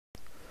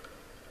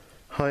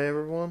Hi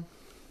everyone,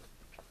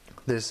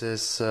 this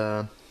is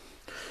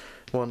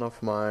one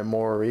of my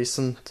more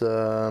recent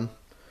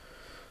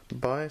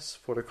buys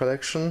for the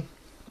collection,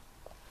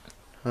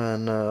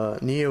 an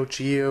Neo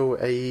Geo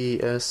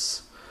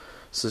AES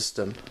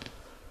system.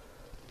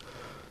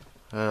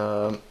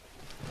 This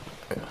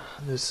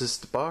is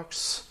the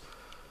box.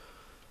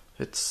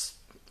 It's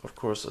of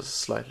course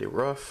slightly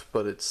rough,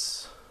 but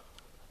it's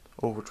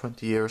over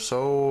 20 years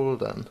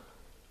old and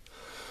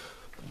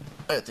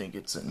I think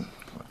it's in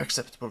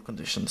acceptable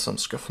condition, some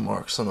scuff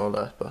marks and all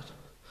that, but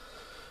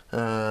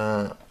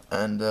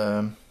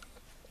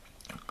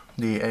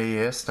the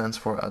AES stands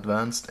for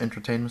Advanced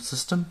Entertainment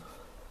System.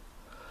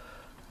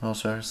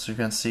 Also, as you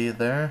can see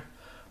there,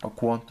 a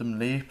quantum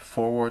leap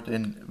forward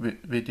in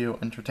video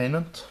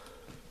entertainment.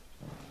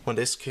 When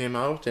this came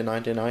out in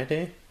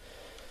 1990,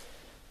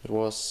 it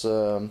was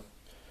more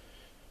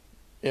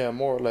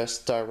or less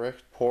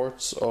direct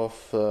ports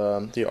of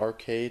the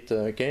arcade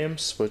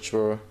games, which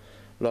were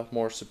a lot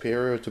more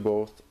superior to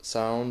both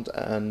sound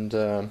and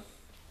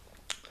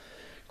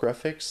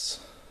graphics.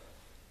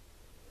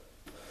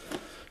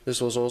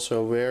 This was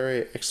also a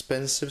very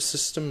expensive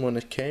system when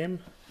it came.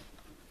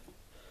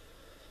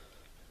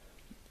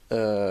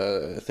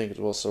 I think it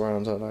was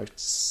around like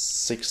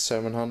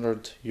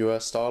 $600-700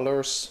 US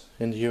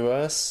in the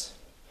US,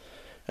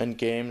 and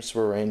games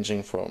were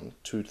ranging from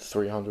 $200 to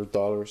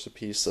 $300 a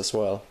piece as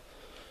well.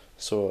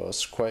 So it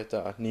was quite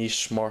a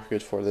niche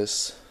market for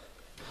this.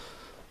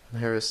 And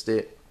here is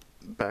the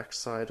back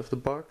side of the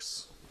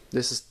box.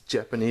 This is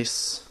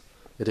Japanese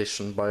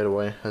edition, by the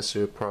way, as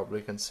you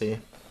probably can see.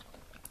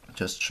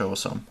 Just show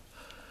some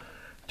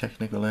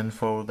technical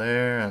info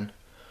there and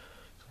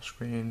some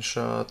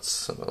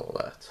screenshots and all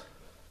that.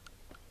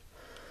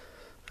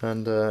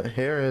 And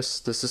here is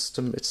the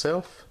system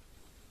itself.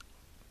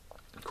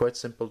 Quite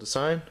simple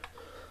design.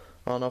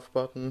 On-off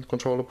button,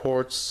 controller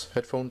ports,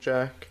 headphone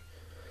jack,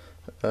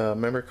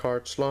 memory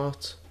card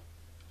slot,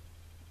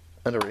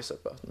 and a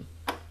reset button.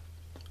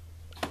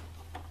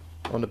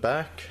 On the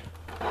back,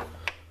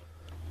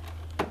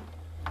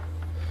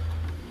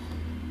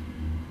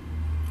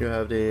 you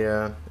have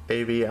the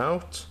AV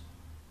out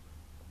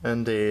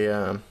and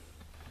the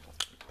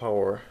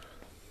power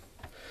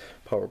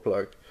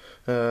plug.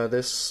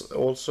 This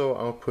also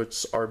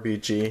outputs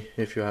RBG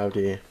if you have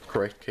the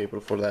correct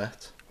cable for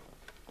that.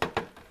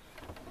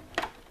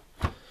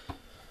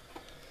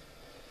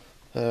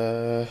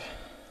 The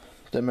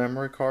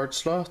memory card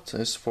slot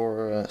is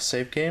for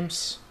save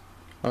games.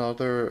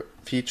 Another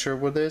feature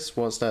with this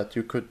was that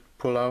you could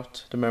pull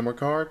out the memory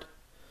card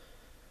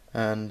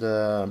and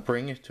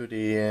bring it to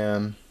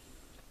the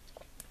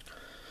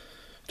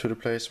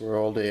place where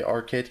all the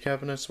arcade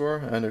cabinets were,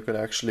 and you could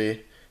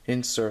actually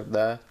insert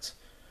that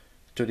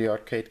to the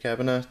arcade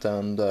cabinet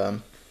and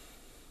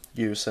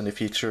use any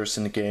features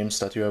in the games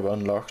that you have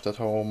unlocked at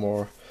home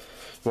or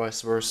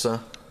vice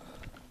versa.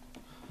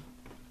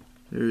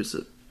 Here is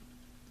a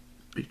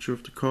picture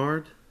of the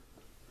card,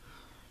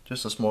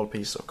 just a small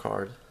piece of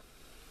card.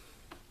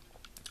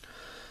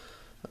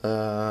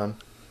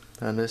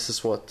 And this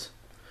is what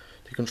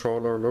the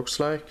controller looks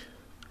like.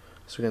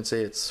 As you can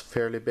see, it's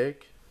fairly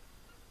big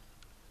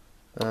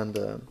and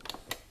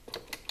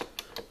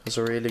has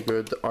a really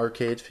good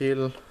arcade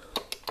feel.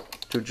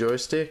 2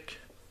 joystick,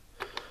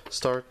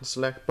 start and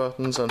select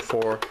buttons, and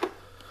 4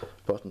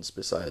 buttons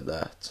beside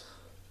that.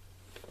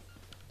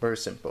 Very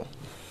simple.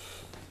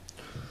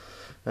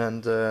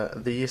 And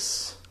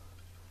these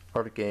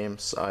are the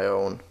games I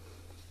own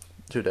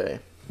today.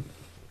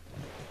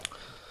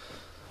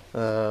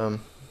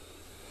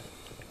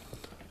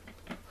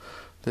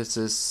 This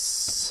is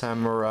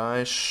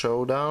Samurai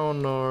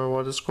Showdown, or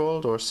what it's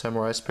called, or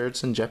Samurai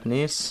Spirits in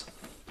Japanese.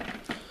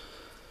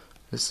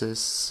 This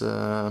is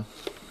I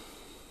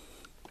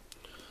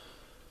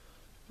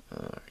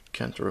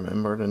can't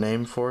remember the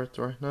name for it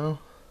right now.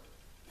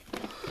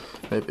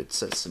 Maybe it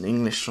says in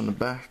English on the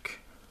back.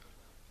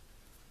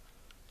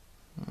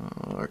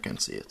 I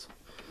can't see it.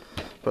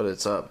 But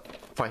it's a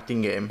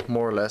fighting game.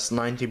 More or less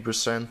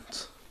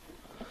 90%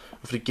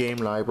 of the game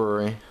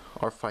library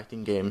are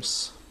fighting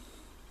games.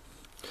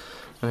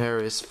 And here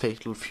is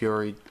Fatal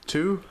Fury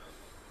 2.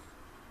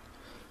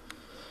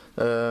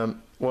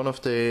 One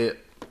of the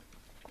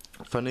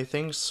funny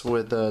things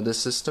with this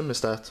system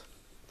is that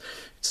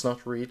it's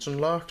not region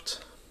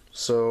locked.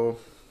 So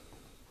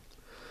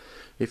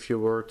if you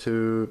were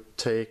to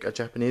take a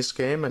Japanese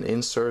game and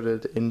insert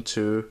it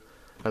into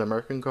an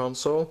American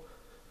console,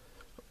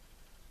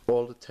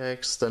 all the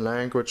text and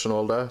language and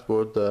all that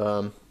would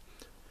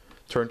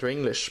turn to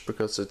English,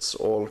 because it's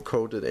all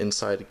coded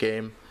inside the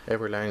game,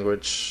 every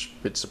language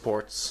it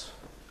supports.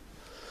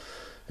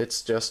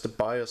 It's just the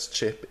BIOS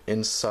chip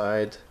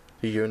inside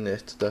the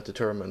unit that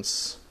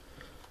determines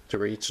the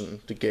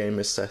region the game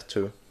is set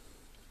to.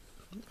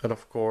 And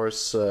of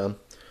course the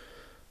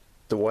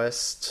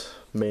West,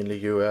 mainly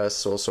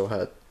US, also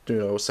had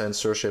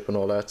censorship and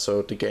all that,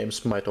 so the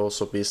games might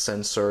also be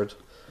censored.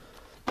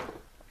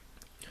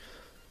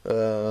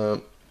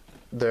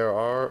 There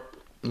are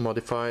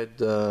modified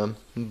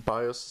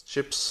BIOS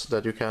chips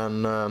that you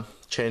can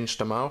change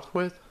them out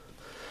with,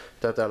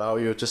 that allow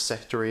you to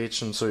set the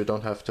region so you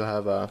don't have to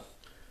have a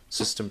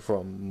system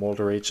from all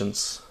the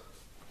regions.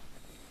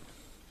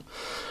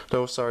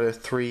 Those are the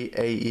 3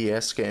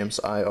 AES games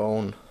I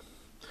own,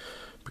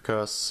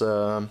 because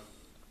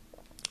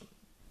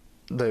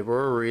they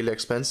were really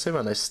expensive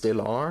and they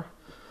still are.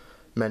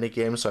 Many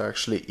games are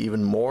actually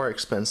even more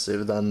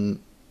expensive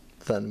than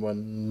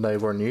when they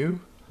were new.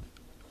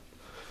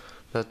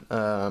 But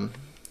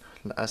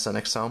as an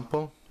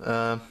example,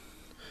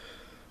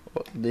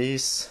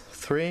 these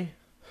 3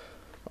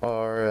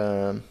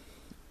 are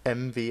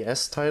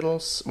MVS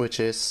titles, which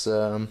is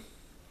the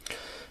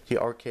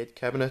arcade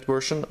cabinet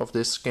version of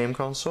this game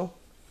console.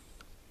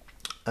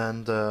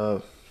 And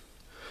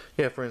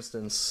yeah, for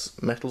instance,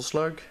 Metal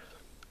Slug.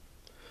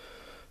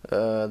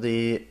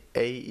 The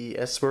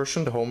AES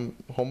version, the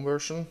home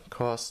version,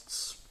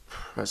 costs,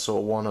 I saw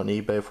one on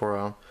eBay for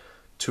around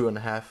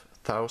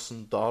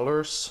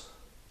 $2,500,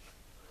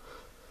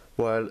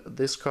 while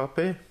this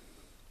copy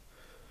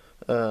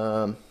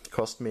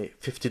cost me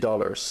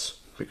 $50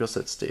 because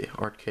it's the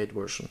arcade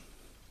version.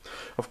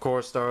 Of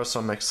course, there are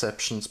some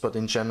exceptions, but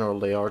in general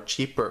they are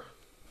cheaper.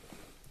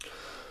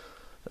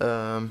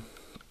 I'll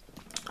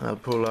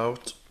pull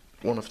out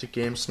one of the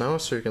games now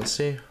so you can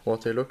see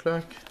what they look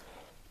like.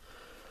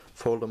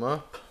 Fold them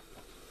up,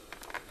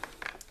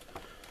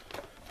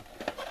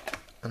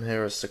 and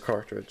here is the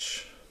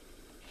cartridge.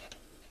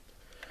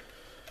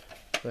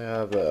 They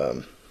have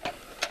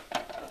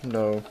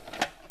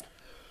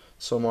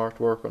some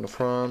artwork on the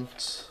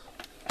front,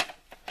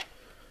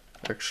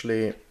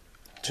 actually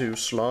 2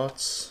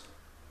 slots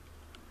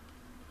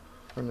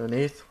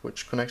underneath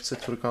which connects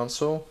it to the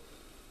console.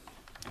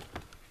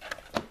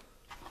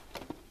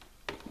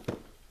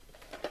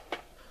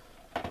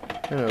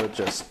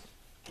 Just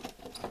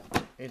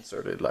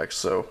insert it like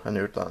so and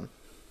you're done.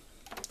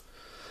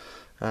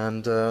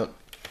 And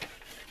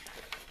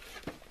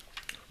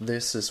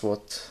this is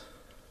what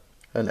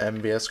an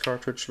MVS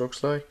cartridge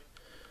looks like.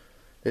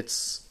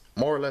 It's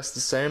more or less the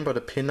same, but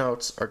the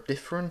pinouts are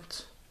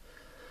different,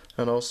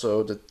 and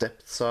also the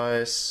depth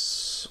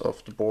size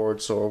of the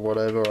boards or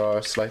whatever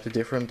are slightly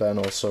different, and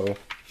also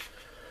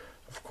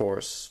of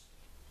course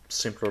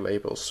simpler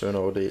labels.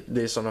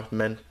 These are not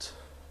meant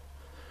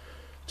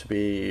to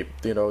be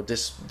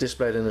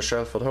displayed in a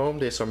shelf at home.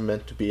 These are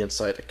meant to be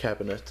inside a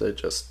cabinet. They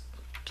just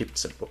keep it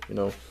simple,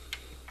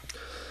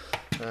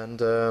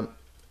 and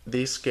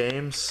these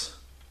games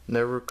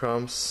never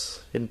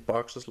comes in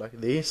boxes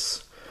like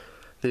these.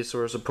 These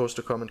were supposed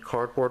to come in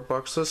cardboard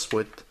boxes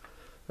with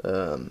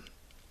I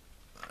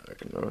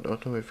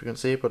don't know if you can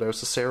see, but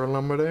there's a serial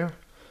number there,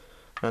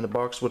 and the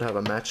box would have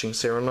a matching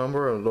serial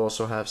number, and it would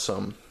also have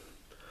some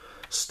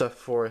stuff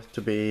for it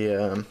to be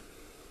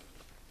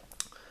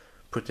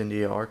put in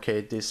the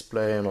arcade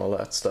display and all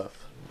that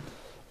stuff.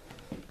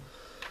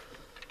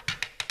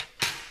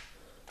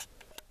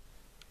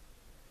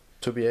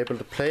 To be able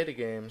to play the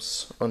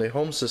games on the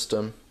home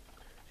system,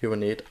 you will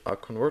need a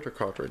converter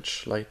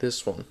cartridge like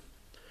this one.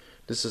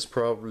 This is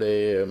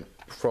probably,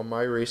 from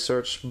my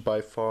research,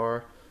 by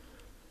far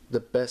the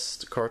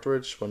best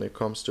cartridge when it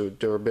comes to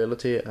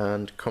durability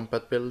and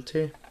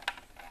compatibility.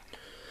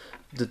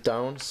 The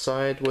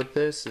downside with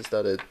this is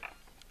that it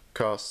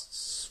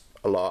costs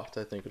a lot.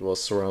 I think it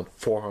was around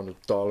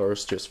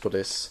 $400 just for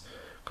this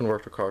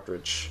converter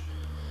cartridge,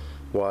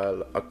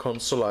 while a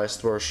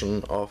consoleized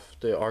version of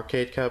the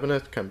arcade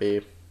cabinet can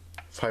be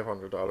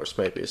 $500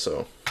 maybe.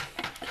 So,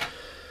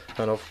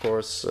 and of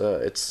course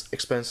it's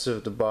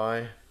expensive to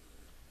buy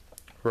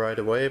right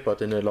away,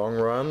 but in the long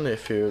run,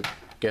 if you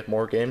get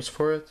more games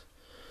for it,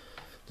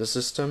 the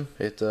system,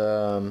 it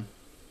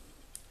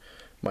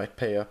might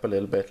pay up a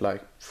little bit,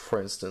 like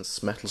for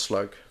instance Metal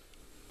Slug.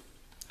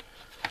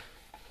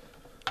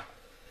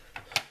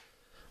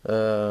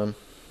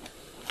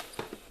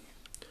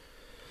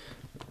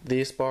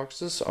 These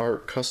boxes are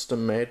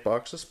custom made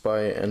boxes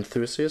by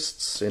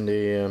enthusiasts in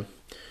the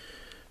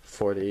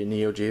for the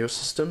Neo Geo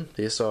system.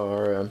 These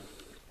are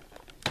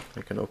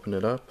I can open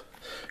it up,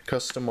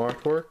 custom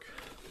artwork,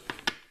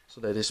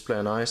 so they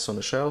display nice on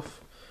the shelf,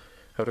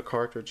 have the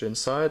cartridge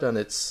inside, and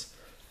it's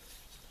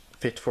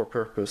fit for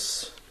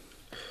purpose.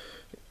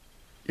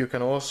 You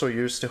can also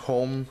use the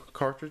home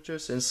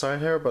cartridges inside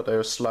here, but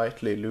they're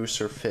slightly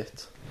looser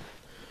fit.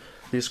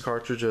 These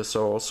cartridges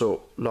are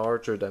also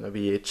larger than a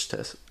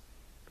VHS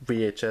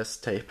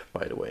tape,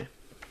 by the way.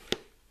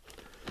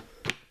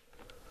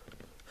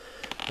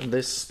 And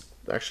this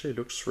actually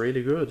looks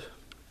really good.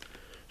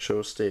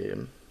 Shows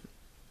the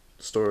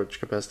storage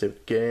capacity of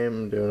the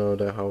game,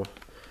 how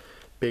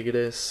big it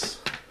is.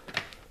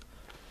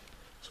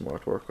 Some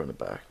artwork on the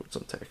back with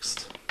some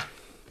text.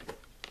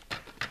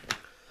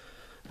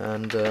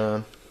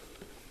 And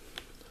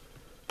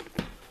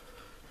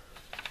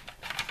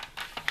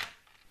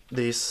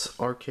these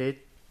arcade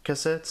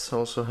cassettes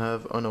also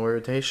have an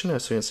orientation.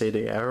 As you can see,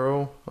 the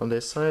arrow on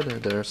this side,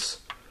 and there's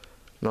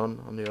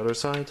none on the other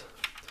side.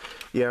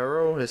 The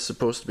arrow is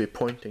supposed to be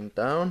pointing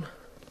down,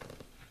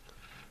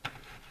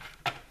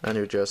 and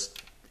you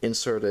just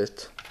insert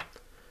it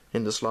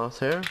in the slot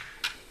here,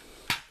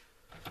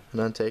 and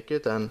then take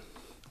it and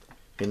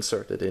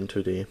insert it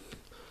into the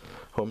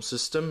home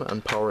system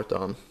and power it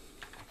on.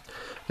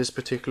 This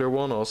particular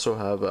one also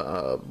have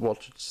a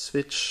voltage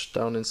switch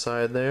down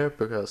inside there,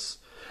 because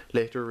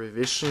later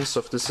revisions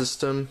of the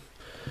system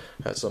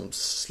had some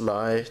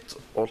slight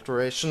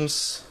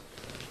alterations.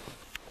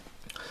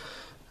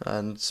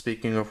 And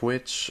speaking of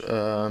which,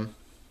 to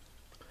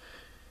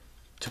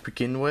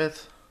begin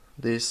with,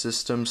 these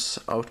systems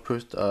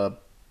output a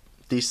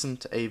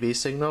decent AV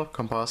signal,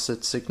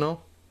 composite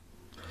signal,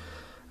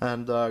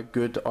 and a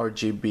good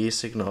RGB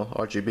signal.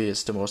 RGB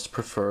is the most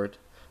preferred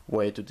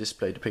way to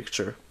display the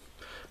picture,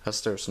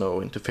 as there's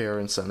no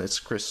interference and it's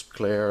crisp,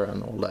 clear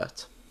and all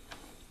that.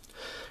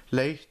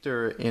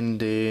 Later in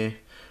the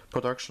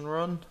production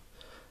run,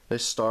 they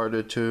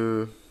started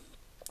to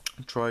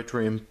try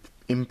to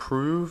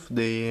improve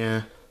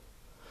the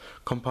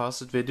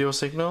composite video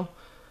signal,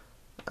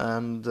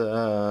 and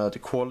the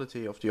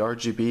quality of the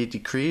RGB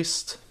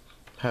decreased,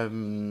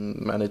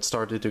 and it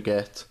started to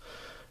get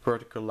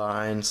vertical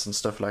lines and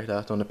stuff like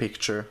that on the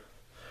picture.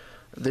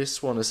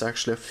 This one is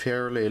actually a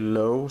fairly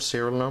low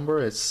serial number,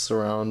 it's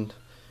around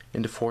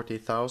in the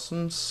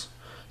 40,000s,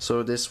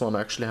 so this one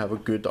actually have a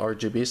good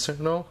RGB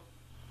signal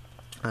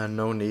and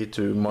no need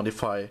to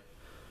modify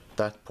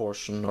that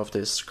portion of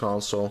this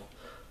console.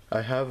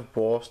 I have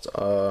bought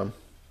a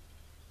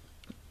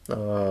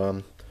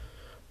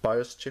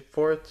BIOS chip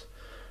for it.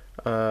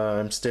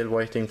 I'm still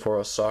waiting for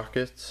a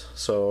socket,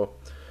 so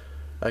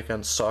I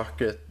can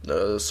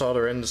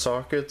solder in the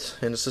socket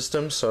in the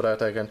system, so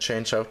that I can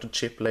change out the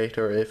chip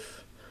later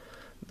if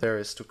there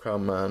is to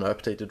come an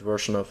updated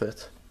version of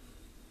it.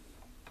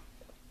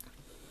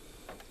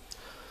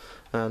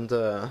 And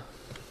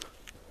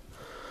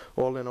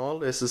all in all,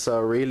 this is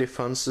a really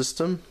fun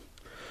system.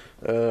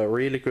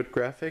 Really good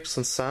graphics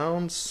and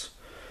sounds.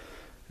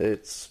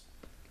 It's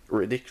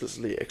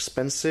ridiculously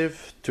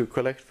expensive to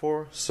collect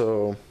for,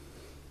 so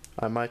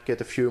I might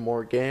get a few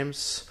more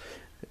games.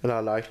 And I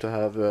like to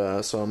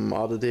have some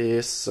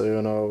oddities,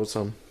 you know,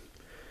 some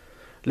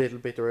little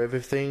bit of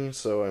everything,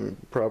 so I'm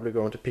probably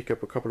going to pick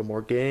up a couple of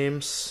more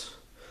games,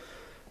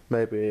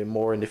 maybe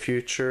more in the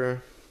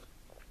future,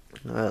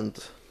 and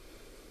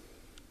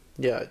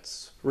yeah,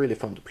 it's really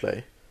fun to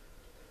play.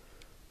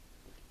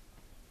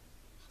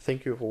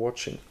 Thank you for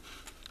watching.